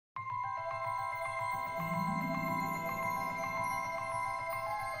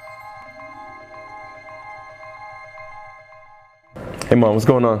Hey Mom, what's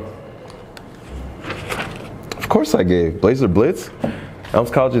going on? Of course I gave. Blazer Blitz? Elms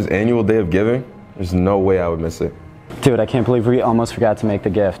College's annual day of giving? There's no way I would miss it. Dude, I can't believe we almost forgot to make the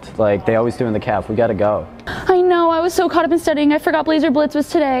gift. Like they always do in the calf. We gotta go. I know, I was so caught up in studying, I forgot Blazer Blitz was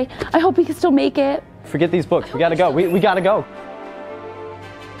today. I hope we can still make it. Forget these books. We gotta go. We gotta go.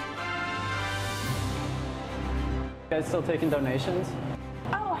 You guys still taking donations?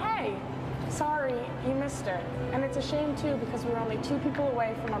 Oh, hey! Sorry, you missed it. And it's a shame too because we were only 2 people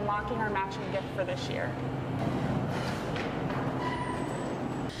away from unlocking our matching gift for this year.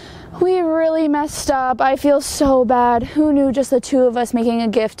 We really messed up. I feel so bad. Who knew just the 2 of us making a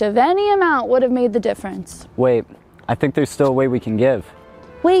gift of any amount would have made the difference? Wait, I think there's still a way we can give.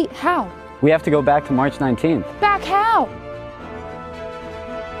 Wait, how? We have to go back to March 19th. Back how?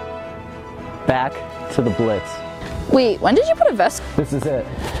 Back to the Blitz. Wait, when did you put a vest? This is it.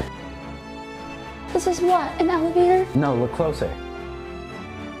 This is what, an elevator? No, look closer.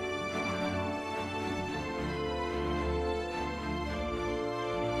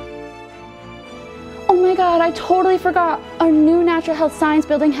 Oh my god, I totally forgot. Our new natural health science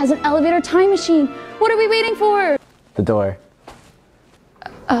building has an elevator time machine. What are we waiting for? The door.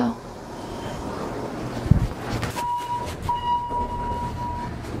 Oh.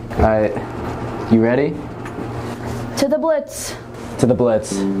 Alright, you ready? To the Blitz. To the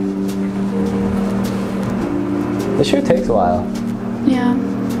Blitz. This sure takes a while. Yeah.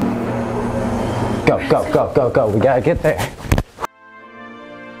 Go, go, go, go, go. We gotta get there.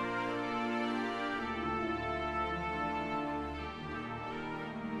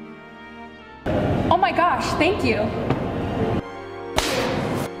 Oh my gosh, thank you.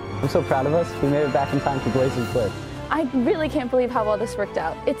 I'm so proud of us. We made it back in time for Blazer's Blitz. I really can't believe how well this worked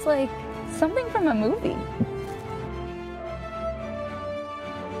out. It's like something from a movie.